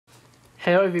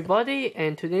Hello everybody,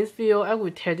 and today's video I will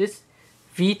tear this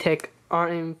VTech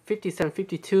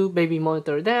RM5752 baby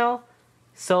monitor down.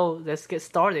 So let's get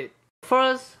started.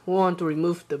 First, we want to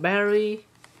remove the battery.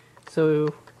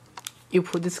 So you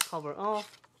put this cover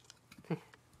off,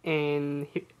 and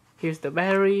here's the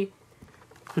battery.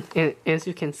 And as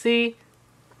you can see,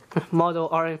 model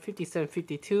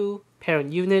RM5752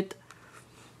 parent unit,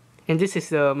 and this is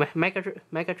the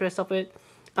MAC address of it.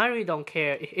 I really don't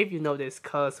care if you know this,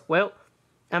 cause well,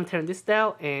 I'm tearing this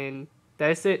down and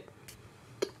that's it.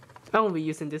 I won't be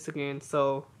using this again,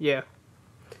 so yeah.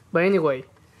 But anyway,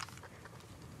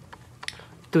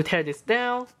 to tear this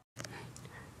down,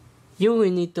 you will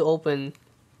need to open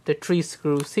the 3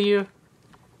 screws here.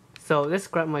 So let's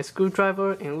grab my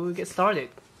screwdriver and we will get started.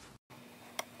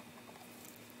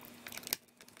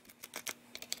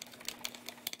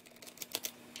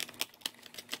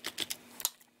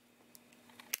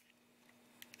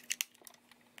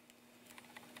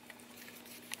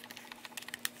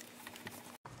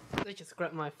 Let's just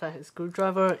grab my flathead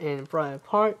screwdriver and pry it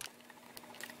apart.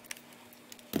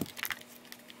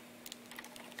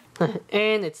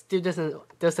 And it still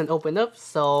doesn't open up,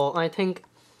 so I think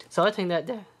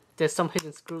that there's some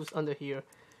hidden screws under here.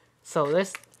 So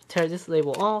let's tear this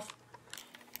label off.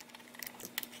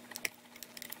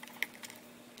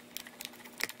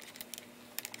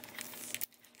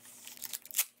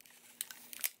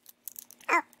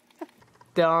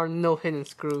 There are no hidden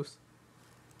screws.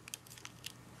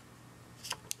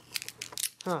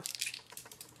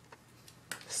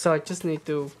 So I just need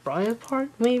to pry it apart,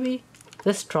 maybe?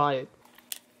 Let's try it.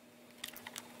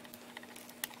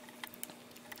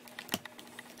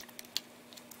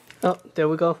 Oh, there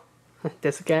we go.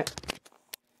 There's a gap.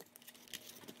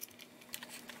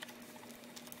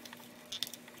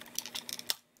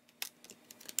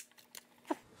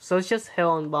 So it's just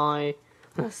held on by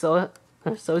so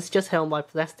it's just held by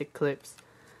plastic clips.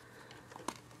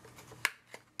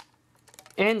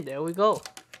 And there we go.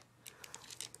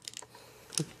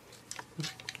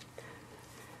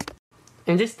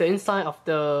 And this is the inside of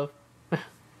the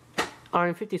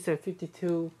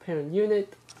RM5752 parent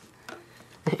unit.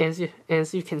 As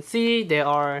you can see,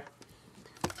 there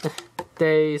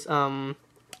is an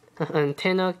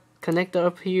antenna connector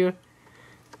up here,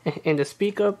 and the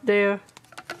speaker up there.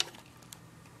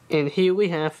 And here we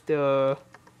have the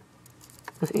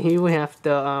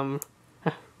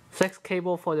flex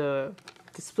cable for the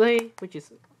display, which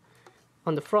is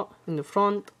on the front. In the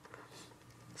front,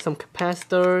 some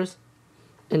capacitors,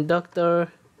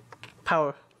 inductor,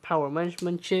 power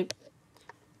management chip,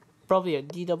 probably a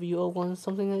DW01,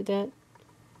 something like that.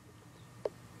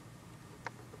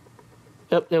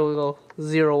 Yep, there we go,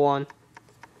 01.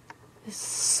 It's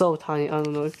so tiny, I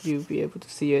don't know if you'll be able to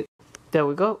see it. There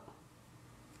we go,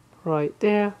 right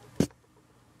there.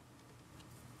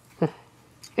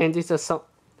 And these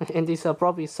are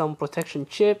probably some protection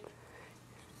chip,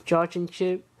 charging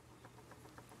chip,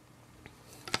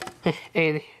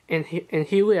 and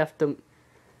here we have the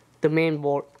main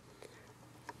board.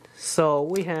 So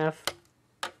we have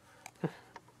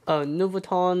a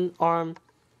Nuvoton ARM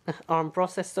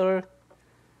processor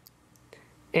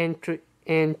and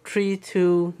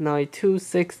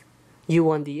 32926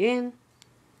 U1DN,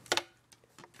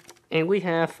 and we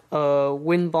have a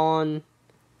Winbond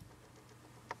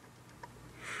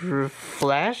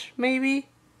flash, maybe.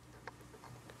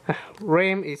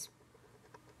 RAM is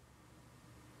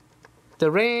the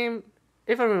RAM.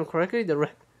 If I remember correctly, the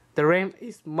RAM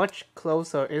is much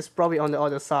closer. It's probably on the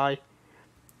other side,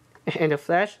 and the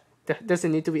flash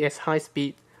doesn't need to be as high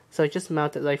speed, so I just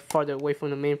mounted like farther away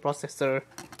from the main processor.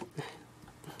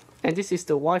 And this is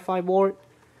the Wi-Fi board.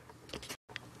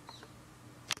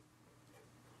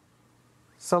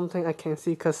 Something I can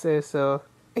see because there's a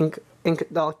ink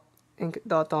dot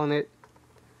on it,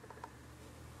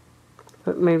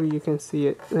 but maybe you can see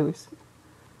it. Let me see.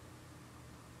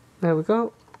 There we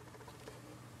go.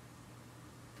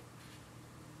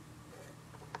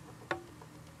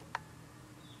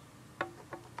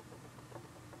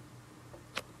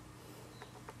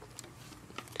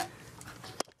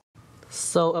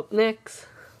 So up next,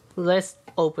 let's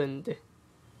open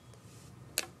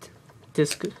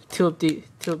two of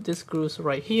these screws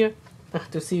right here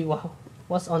to see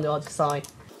what's on the other side.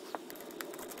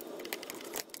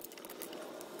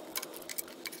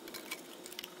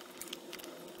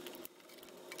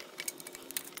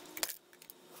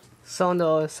 So on the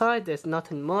other side, there's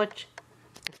nothing much,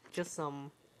 just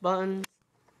some buttons,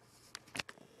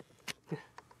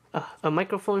 a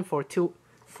microphone for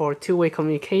two-way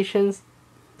communications,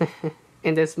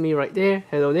 and that's me right there.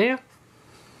 Hello there.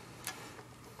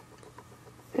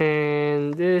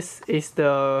 And this is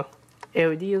the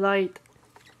LED light,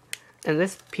 and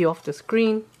let's peel off the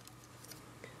screen.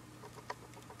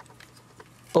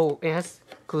 Oh, it has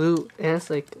glue. It has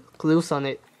like glues on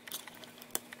it.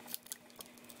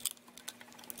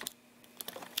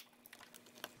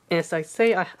 And as I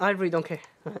say, I really don't care.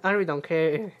 I really don't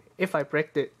care if I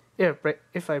break it.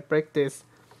 If I break this,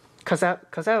 cause I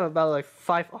have about like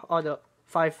five other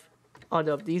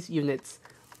of these units,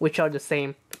 which are the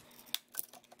same.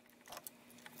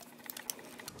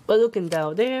 But looking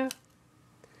down there,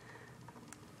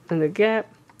 in the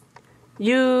gap,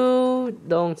 you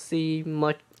don't see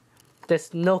much.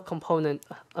 There's no component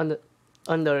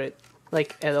under it,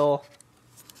 like at all.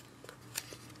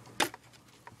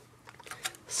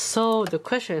 So the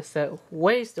question is that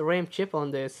where's the RAM chip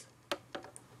on this?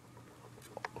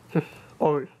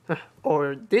 or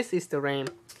this is the RAM.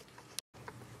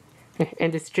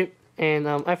 And this chip, and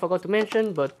I forgot to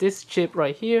mention, but this chip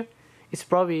right here is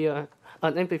probably an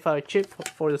amplifier chip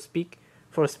for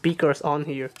the speakers on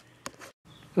here.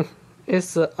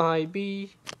 It's a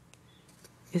IB.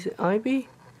 Is it IB?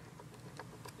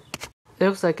 It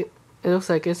looks like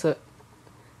it's a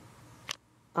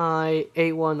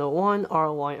I8101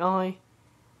 RYI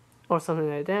or something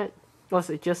like that. Or is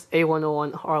it just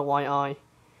A101 RYI?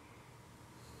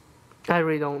 I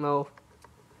really don't know.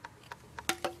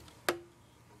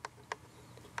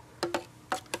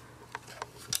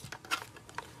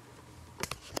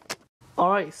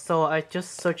 Alright, so I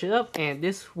just searched it up, and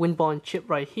this Winbond chip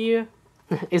right here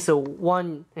is a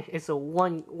one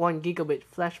gigabit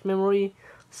flash memory,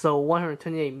 so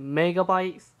 128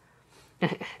 megabytes.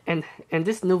 and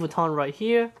this Nuvoton right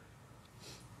here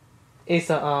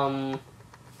is a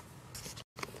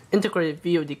integrated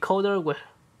video decoder with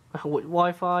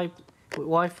Wi-Fi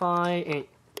and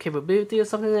capability or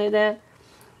something like that.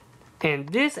 And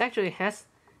this actually has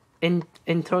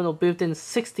internal built-in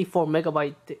 64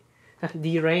 megabyte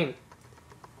DRAM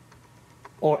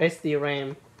or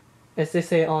SDRAM, as they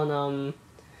say on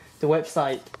the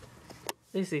website.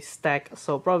 This is stacked,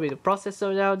 so probably the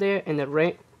processor out there and the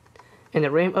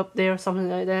RAM up there,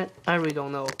 something like that. I really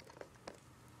don't know,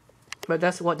 but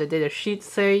that's what the data sheet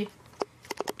say.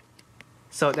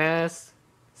 So the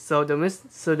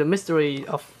mystery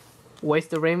of where's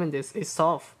the RAM in this is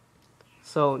solved.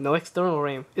 So no external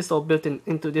RAM. It's all built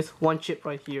into this one chip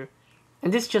right here,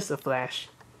 and this is just a flash.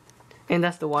 And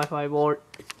that's the Wi-Fi board.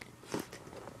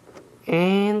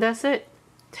 And that's it.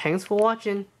 Thanks for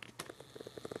watching.